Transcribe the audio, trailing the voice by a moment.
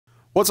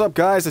What's up,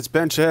 guys? It's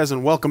Benchez,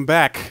 and welcome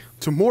back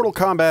to Mortal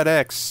Kombat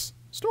X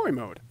Story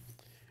Mode.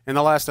 In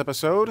the last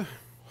episode,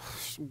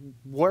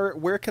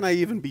 where can I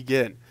even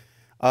begin?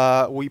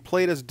 We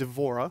played as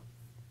Devora.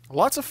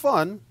 Lots of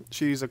fun.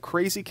 She's a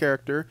crazy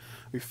character.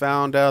 We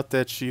found out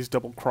that she's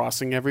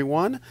double-crossing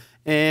everyone,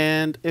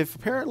 and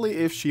apparently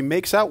if she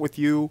makes out with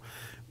you,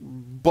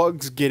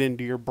 bugs get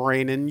into your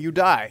brain and you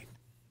die.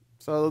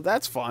 So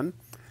that's fun.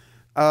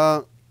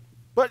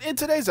 But in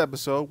today's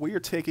episode, we are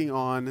taking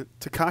on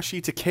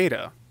Takashi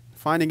Takeda,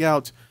 finding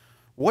out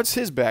what's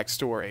his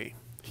backstory.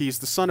 He's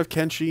the son of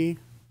Kenshi,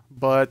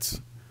 but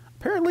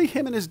apparently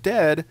him and his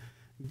dad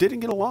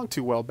didn't get along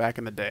too well back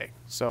in the day.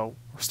 So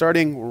we're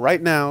starting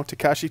right now,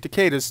 Takashi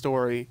Takeda's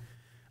story.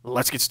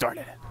 Let's get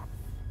started.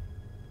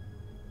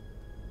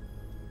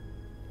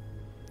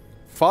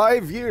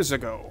 5 years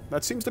ago.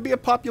 That seems to be a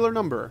popular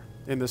number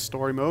in this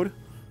story mode.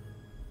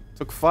 It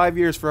took 5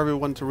 years for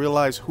everyone to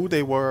realize who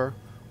they were,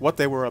 what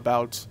they were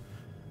about,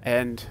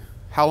 and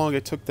how long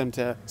it took them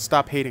to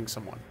stop hating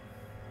someone.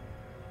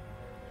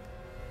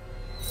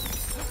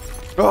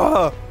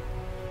 Ugh!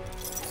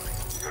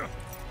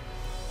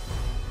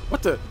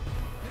 What the?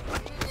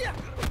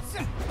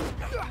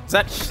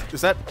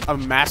 Is that a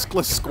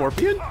maskless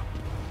scorpion?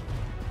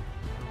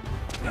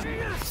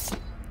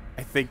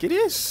 I think it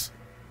is.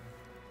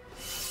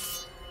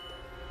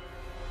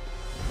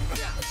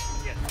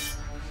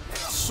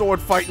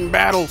 Sword fighting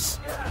battles.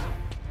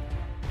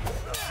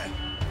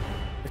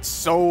 It's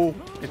so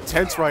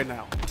intense right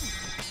now.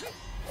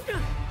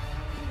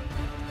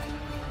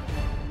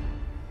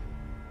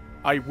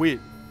 I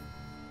win.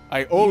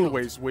 I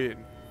always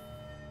win.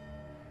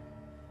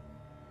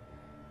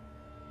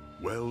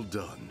 Well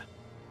done.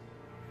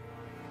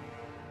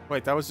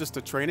 Wait, that was just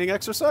a training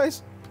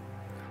exercise?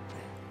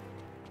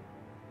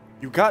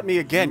 You got me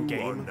again,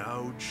 game. You are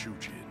now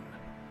Chujin.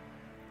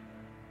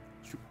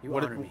 You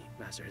honor me,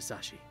 Master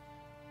Hisashi.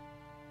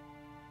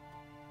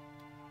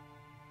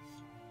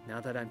 Now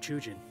that I'm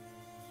Chujin,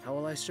 how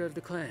will I serve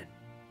the clan?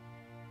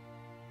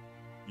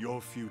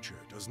 Your future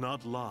does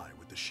not lie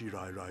with the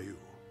Shirai Ryu.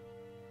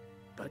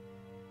 But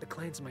the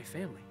clan's my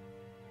family.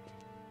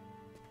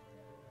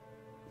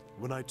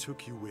 When I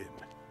took you in,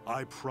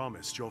 I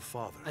promised your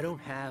father. I don't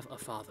have a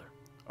father.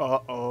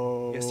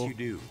 Uh-oh. Yes, you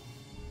do.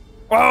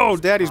 Oh,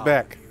 Daddy's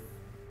back.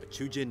 A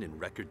Chujin in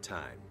record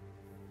time.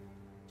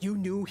 You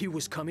knew he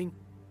was coming?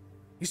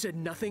 You said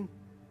nothing?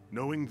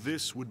 Knowing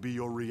this would be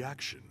your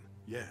reaction,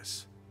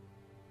 yes.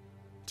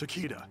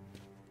 Takeda,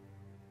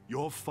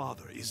 your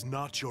father is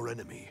not your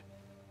enemy.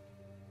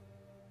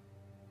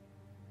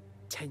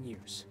 10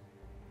 years.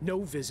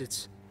 No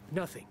visits.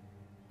 Nothing.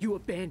 You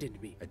abandoned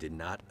me. I did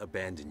not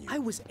abandon you. I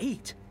was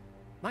 8.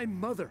 My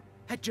mother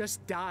had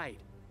just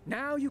died.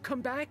 Now you come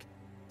back?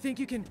 Think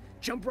you can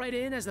jump right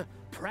in as a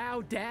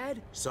proud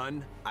dad?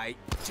 Son,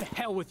 To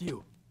hell with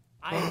you.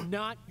 I am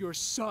not your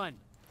son.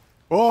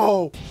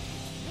 Oh,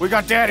 we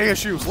got daddy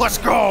issues. Let's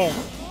go.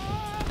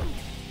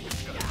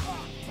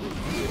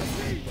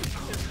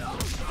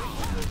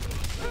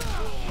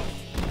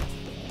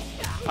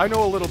 I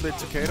know a little bit,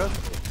 Takeda.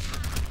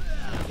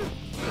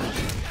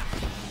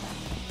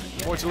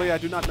 Fortunately, I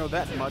do not know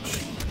that much.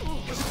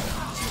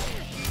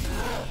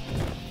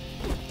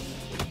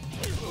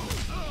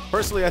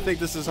 Personally, I think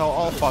this is how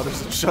all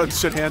fathers and sons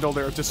should handle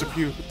their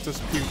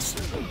disputes.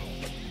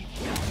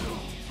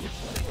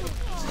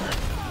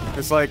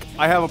 It's like,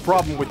 I have a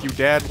problem with you,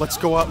 Dad. Let's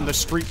go out in the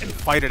street and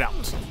fight it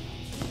out.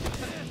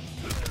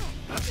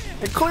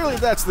 And clearly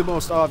that's the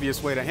most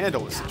obvious way to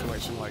handle a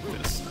situation like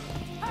this.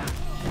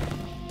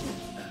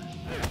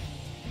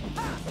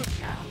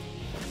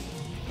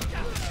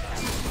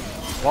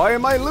 Why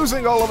am I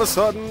losing all of a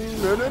sudden?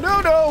 No, no,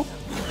 no, no!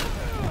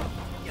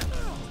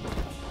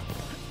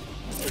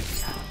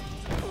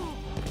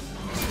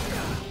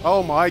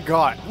 Oh my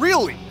god.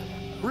 Really?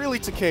 Really,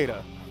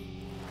 Takeda?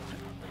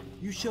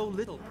 you show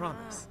little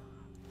promise.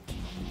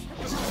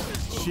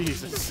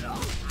 Jesus.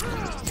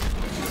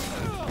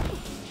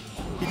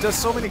 He does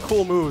so many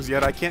cool moves,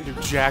 yet I can't do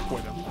jack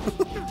with him.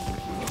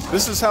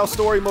 This is how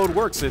story mode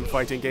works in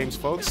fighting games,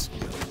 folks.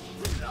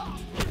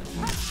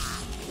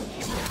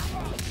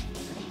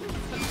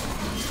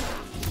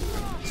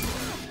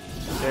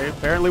 Okay,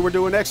 apparently we're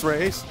doing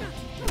X-rays.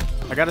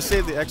 I gotta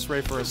save the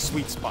X-ray for a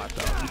sweet spot,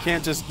 though. You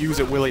can't just use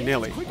it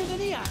willy-nilly.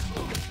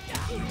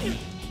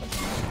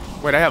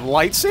 Wait, I have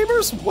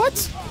lightsabers?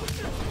 What?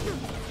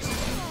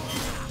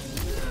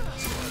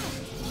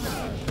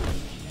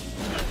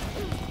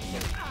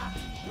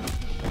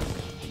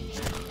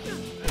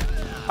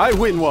 I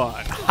win one!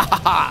 Ha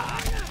ha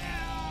ha!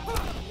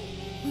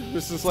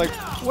 This is like,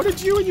 what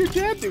did you and your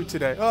dad do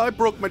today? Oh, I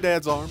broke my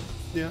dad's arm.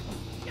 Yeah.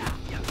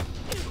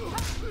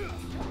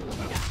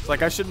 It's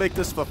like, I should make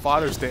this a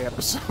Father's Day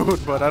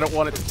episode, but I don't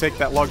want it to take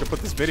that long to put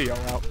this video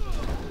out.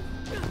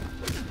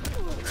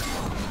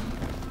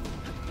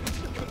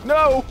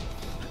 No!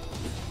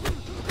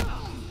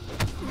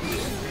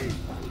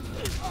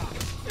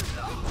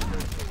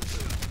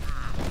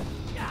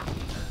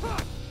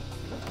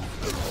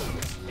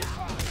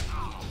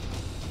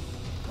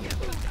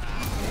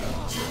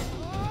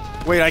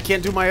 Wait, I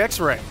can't do my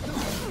X-ray.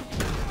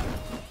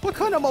 What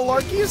kind of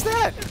malarkey is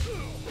that?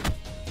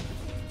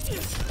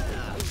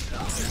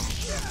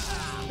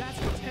 That's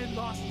for 10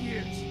 lost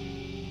years.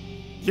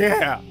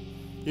 Yeah.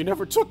 You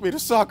never took me to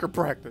soccer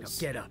practice.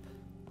 Get up.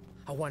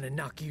 I want to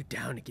knock you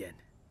down again.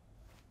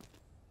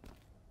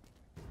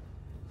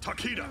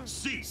 Takeda,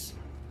 cease!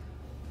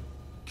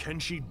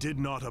 Kenshi did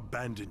not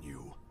abandon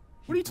you.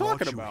 What are you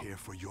talking He brought about? you here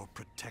for your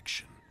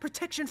protection.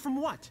 Protection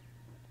from what?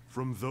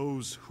 From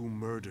those who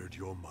murdered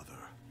your mother.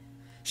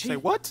 Say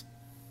what?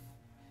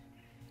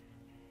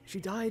 She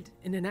died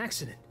in an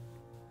accident.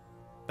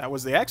 That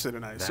was the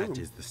accident, I assume. That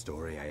is the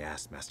story I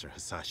asked Master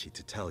Hasashi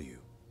to tell you.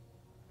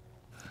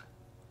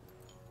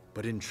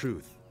 But in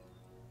truth,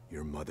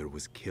 your mother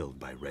was killed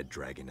by Red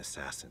Dragon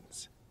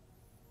assassins.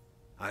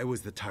 I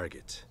was the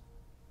target.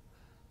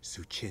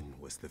 Suchin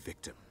was the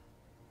victim.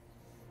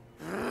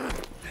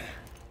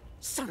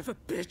 Son of a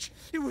bitch!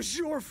 It was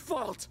your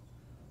fault!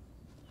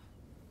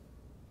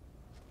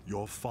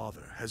 Your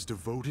father has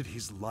devoted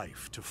his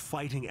life to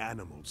fighting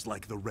animals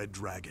like the Red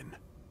Dragon.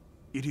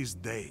 It is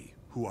they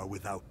who are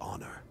without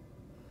honor.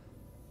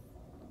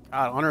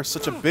 God, honor is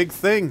such a big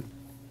thing.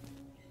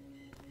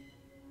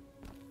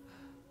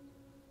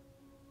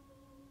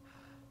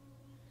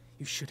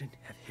 You shouldn't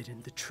have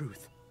hidden the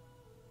truth.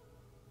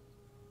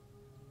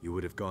 You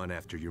would have gone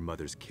after your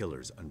mother's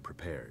killers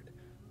unprepared.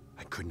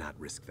 I could not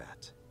risk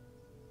that.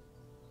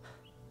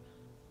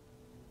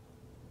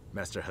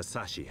 Master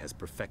Hasashi has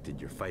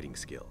perfected your fighting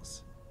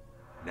skills.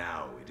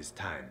 Now it is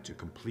time to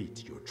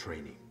complete your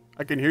training.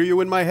 I can hear you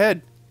in my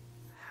head.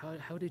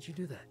 How did you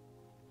do that?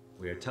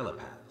 We are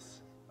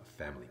telepaths, a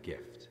family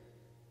gift.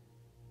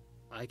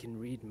 I can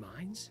read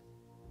minds?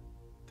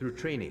 Through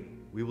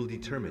training, we will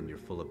determine your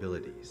full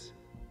abilities.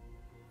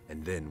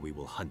 And then we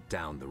will hunt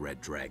down the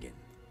Red Dragon.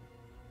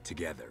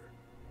 Together.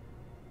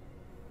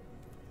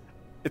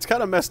 It's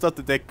kind of messed up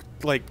that they,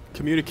 like,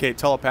 communicate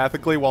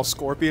telepathically while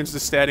Scorpion's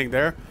just standing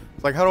there.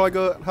 It's like, how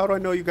do I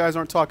know you guys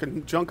aren't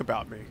talking junk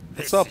about me?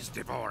 What's up? This is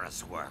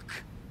Devora's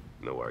work.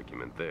 No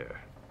argument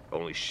there.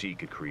 Only she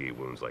could create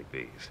wounds like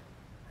these.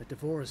 That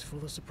Devora is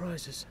full of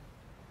surprises.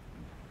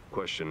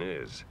 Question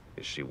is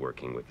she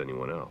working with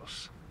anyone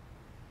else?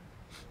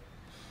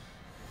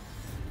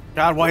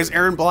 God, why is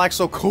Aaron Black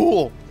so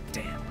cool?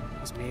 Damn,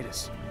 he's made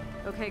us.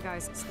 Okay,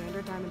 guys,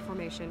 standard diamond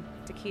formation.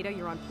 Takeda,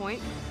 you're on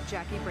point.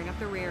 Jackie, bring up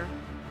the rear.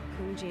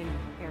 Kunjin,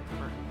 air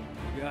cover.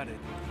 Got it.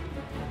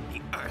 The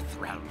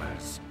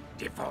Earthrealmers.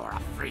 Devora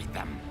freed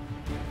them.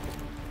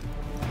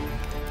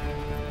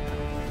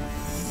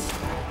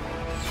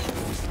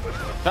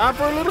 Time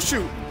for a little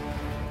shoot.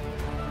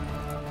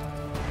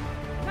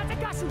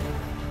 Natagasu!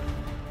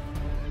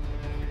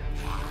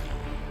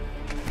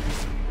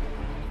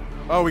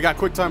 Oh, we got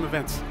quick time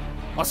events.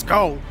 Let's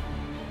go.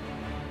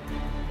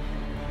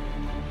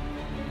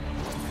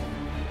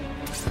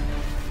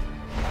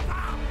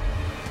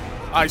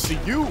 I see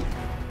you.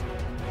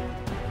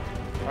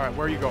 All right,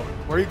 where are you going?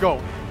 Where are you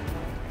going?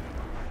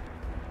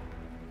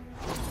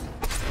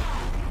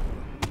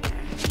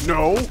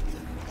 No.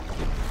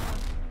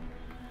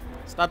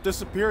 Stop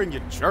disappearing, you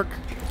jerk.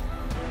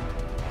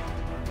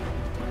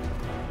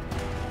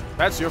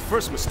 That's your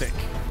first mistake.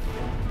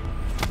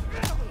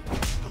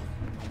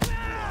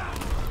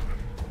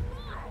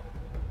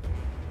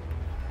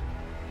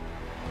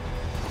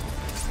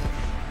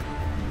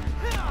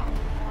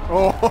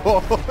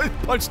 Oh, I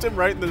punched him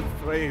right in the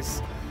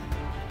face.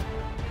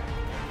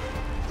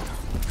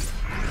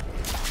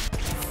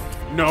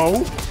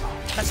 No,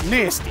 that's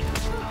nasty.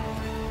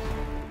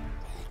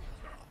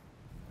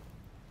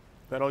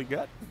 Is that all you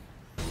got?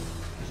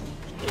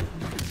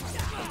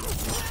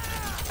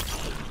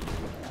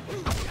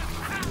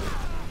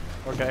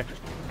 Okay.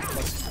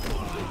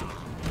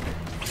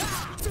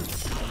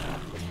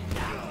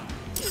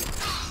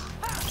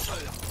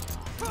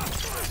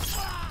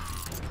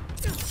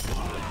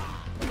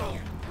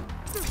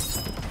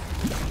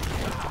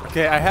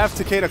 Okay, I have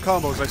Takeda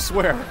combos, I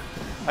swear.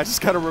 I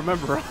just gotta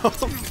remember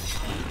them.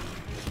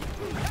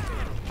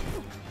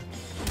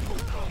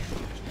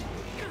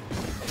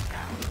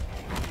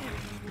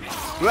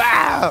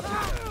 Ah!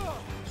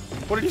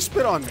 What did you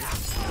spit on me?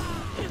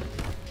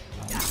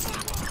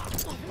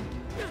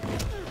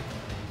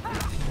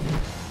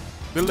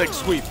 The leg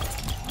sweep.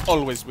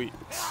 Always sweep.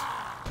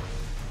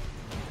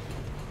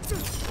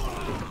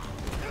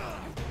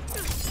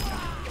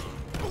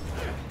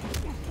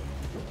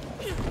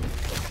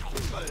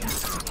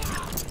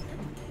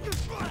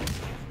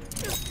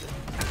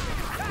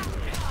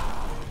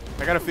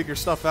 I gotta figure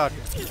stuff out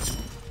here.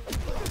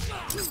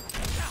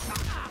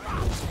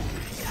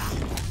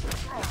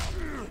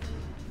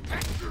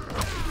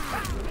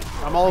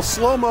 I'm all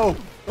slow-mo.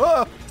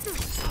 Ah!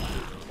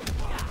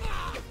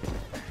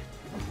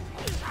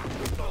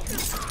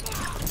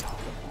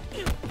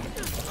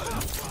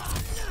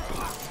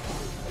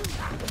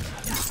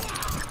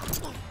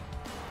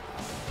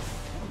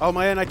 Oh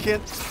man, I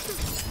can't.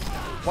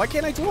 Why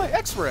can't I do my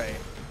X-ray?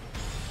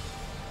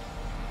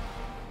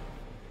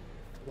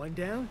 One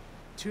down,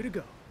 two to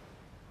go.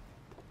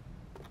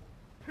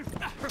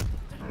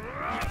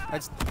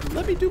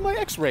 Let me do my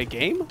X-ray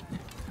game.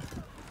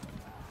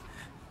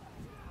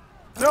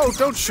 No,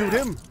 don't shoot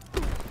him.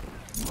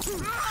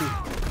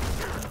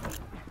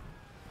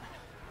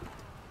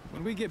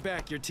 When we get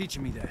back, you're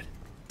teaching me that.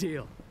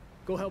 Deal.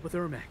 Go help with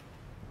Ermac.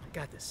 I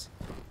got this.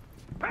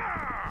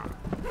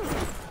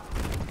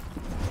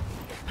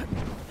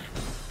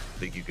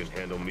 Think you can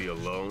handle me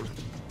alone?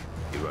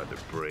 You're either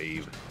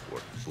brave or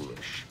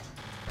foolish.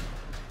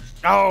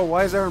 Oh,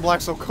 why is Aaron Black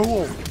so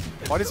cool?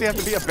 Why does he have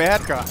to be a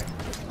bad guy?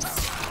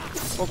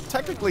 Well,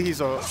 technically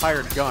he's a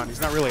hired gun.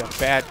 He's not really a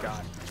bad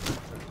guy.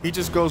 He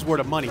just goes where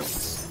the money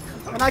is.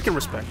 And I can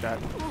respect that.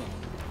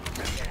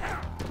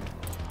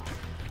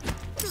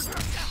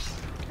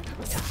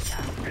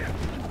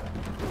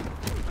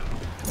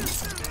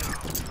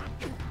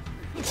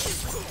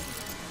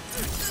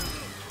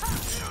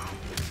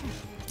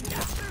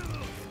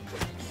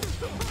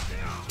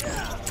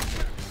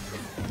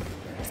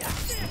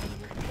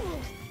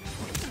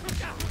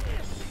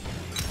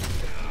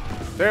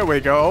 There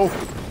we go.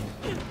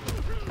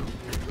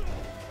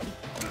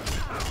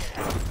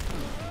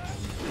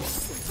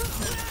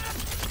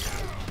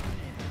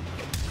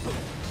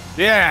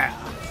 Yeah.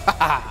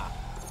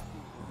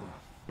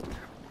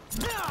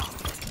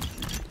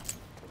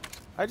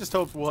 I just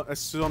hope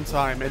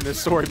sometime in this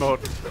story mode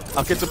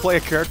I'll get to play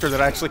a character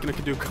that I actually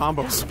can do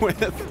combos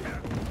with.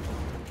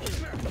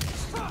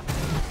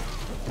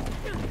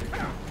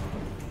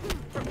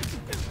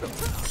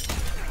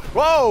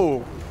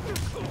 Whoa!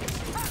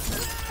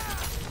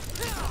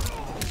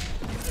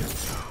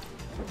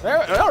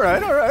 All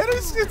right.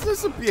 This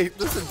is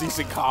a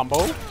decent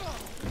combo.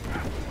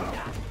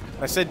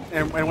 I said,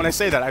 and when I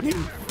say that, I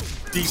mean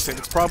decent.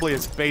 It's probably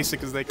as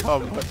basic as they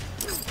come, but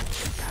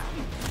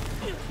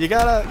you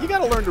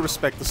gotta learn to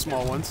respect the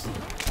small ones.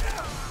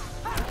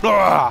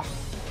 Ugh.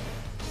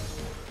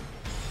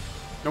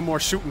 No more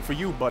shooting for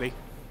you, buddy.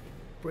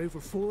 Brave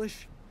or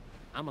foolish?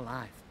 I'm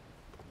alive.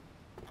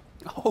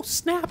 Oh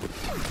snap!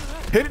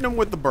 Hitting him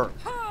with the bird.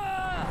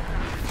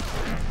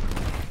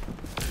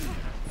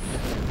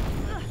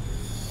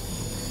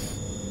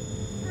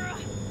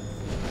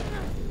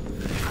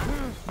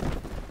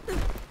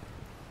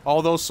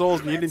 All those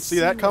souls, you didn't see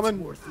that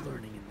coming? Worth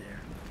learning in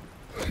there.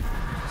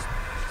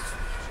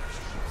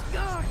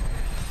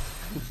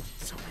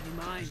 So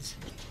many minds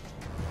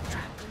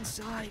trapped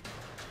inside.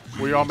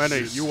 We are many,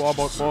 you are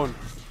but one.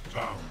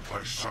 Bound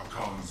by Shao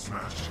Kahn's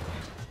magic.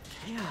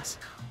 Chaos.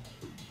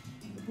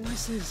 The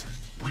voices.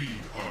 We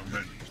are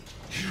many.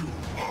 You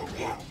are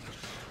one.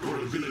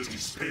 Your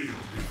abilities pale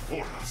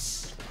before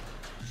us.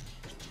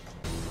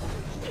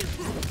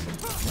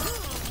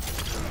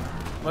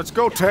 Let's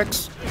go,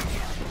 Tex.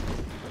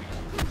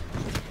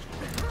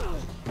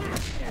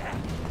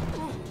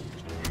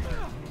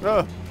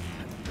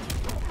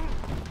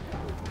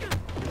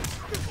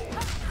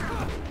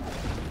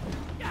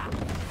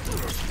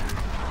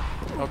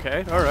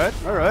 Okay,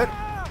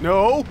 alright.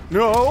 No!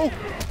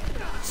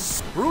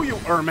 Screw you,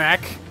 Ermac!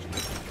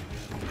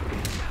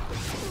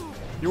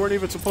 You weren't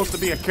even supposed to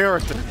be a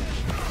character.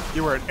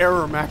 You were an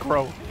error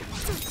macro.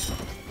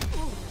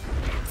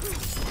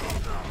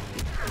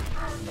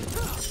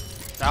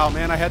 Oh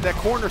man, I had that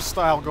corner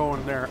style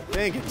going there.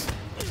 Dang it.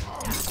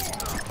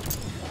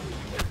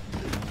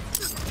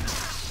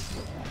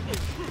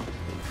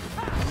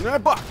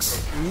 That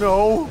box.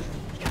 No.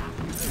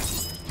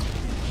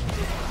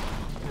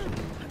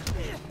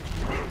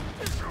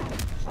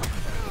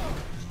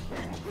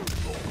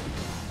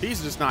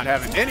 He's just not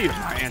having any of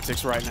my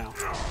antics right now.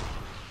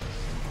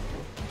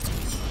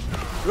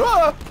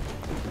 Ah!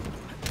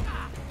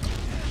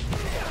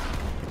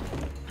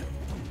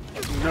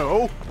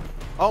 No.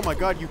 Oh my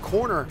god, you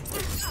corner.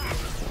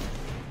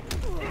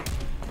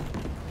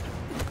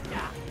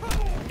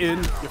 In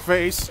your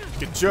face,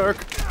 you jerk.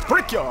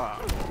 Prick ya!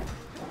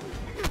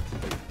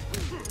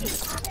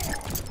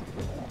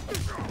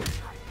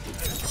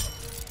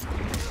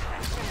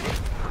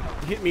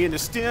 Hit me in the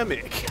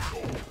stomach.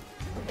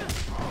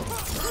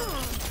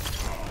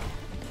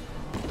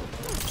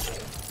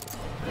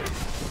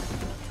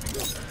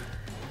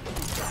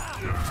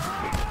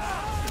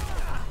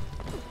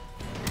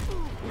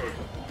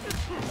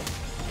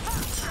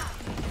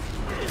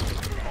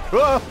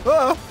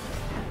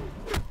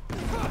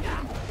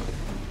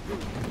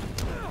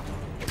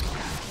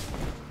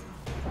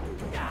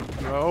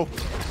 No.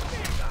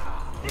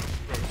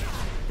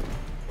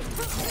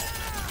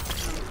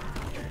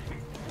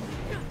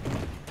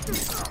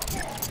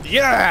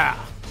 Yeah!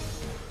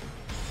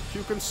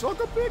 You can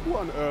suck a big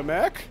one,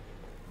 Ermac.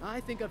 I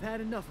think I've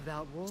had enough of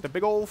Outwolf. It's the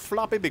big old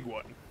floppy big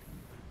one.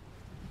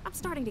 I'm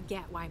starting to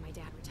get why my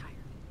dad retired.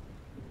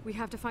 We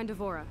have to find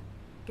Devora.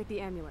 Get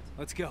the amulet.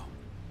 Let's go.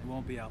 It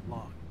won't be out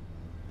long.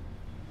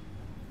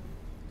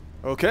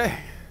 Okay.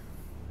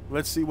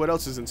 Let's see what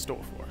else is in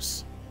store for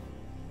us.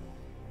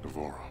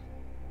 Devora.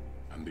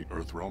 And the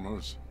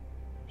Earthrealmers?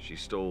 She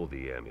stole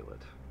the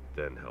amulet,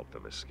 then helped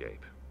them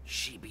escape.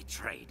 She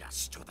betrayed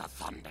us to the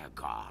Thunder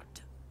God.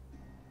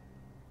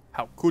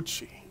 How could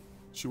she?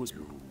 She was...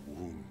 You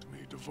wound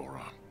me,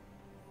 Devora.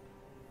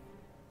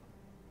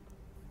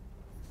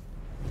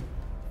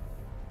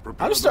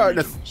 Prepare I'm starting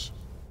the to... legions.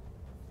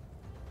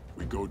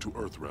 We go to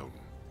Earthrealm.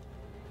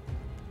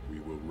 We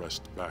will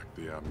wrest back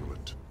the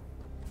amulet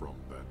from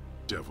that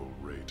devil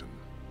Raiden.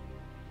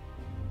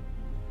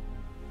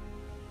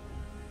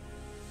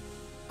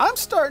 I'm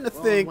starting to We're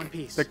all in think one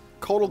piece. that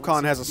Kotal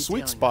Khan has a Someone seems to be sweet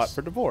telling spot us.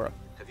 for D'Vorah.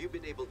 Have you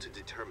been able to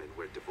determine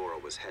where D'Vorah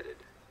was headed?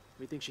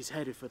 We think she's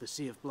headed for the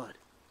Sea of Blood.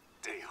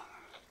 Damn.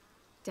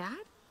 Dad?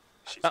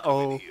 She's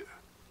Uh-oh. coming here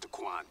to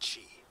Quan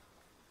Chi.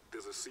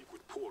 There's a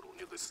secret portal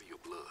near the Sea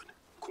of Blood.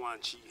 Quan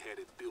Chi had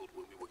it built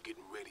when we were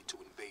getting ready to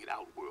invade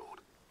Outworld.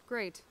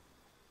 Great.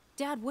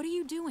 Dad, what are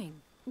you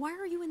doing? Why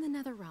are you in the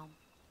Netherrealm?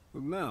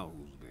 But now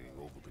who's being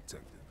overprotective?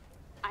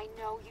 I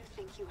know you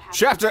think you have...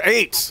 Chapter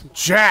 8,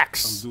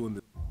 Jax! I'm doing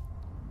the...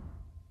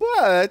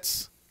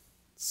 But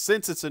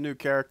since it's a new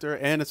character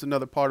and it's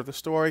another part of the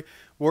story,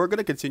 we're going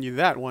to continue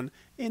that one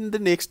in the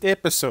next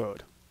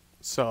episode.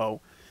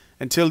 So,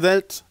 until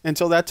that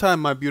time,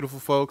 my beautiful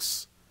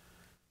folks,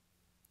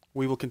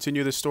 we will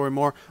continue this story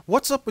more.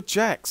 What's up with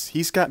Jax?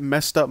 He's got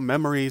messed up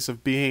memories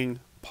of being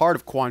part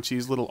of Quan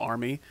Chi's little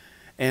army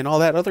and all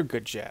that other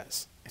good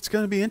jazz. It's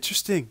going to be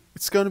interesting.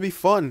 It's going to be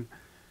fun.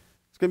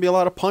 It's going to be a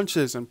lot of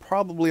punches and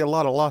probably a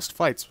lot of lost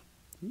fights.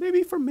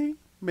 Maybe from me,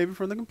 maybe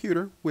from the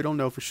computer. We don't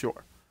know for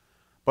sure.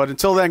 But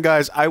until then,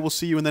 guys, I will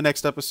see you in the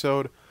next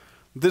episode.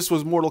 This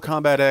was Mortal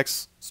Kombat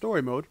X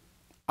Story Mode.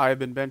 I have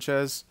been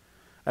Benchez.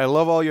 I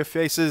love all your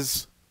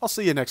faces. I'll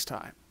see you next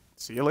time.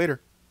 See you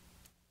later.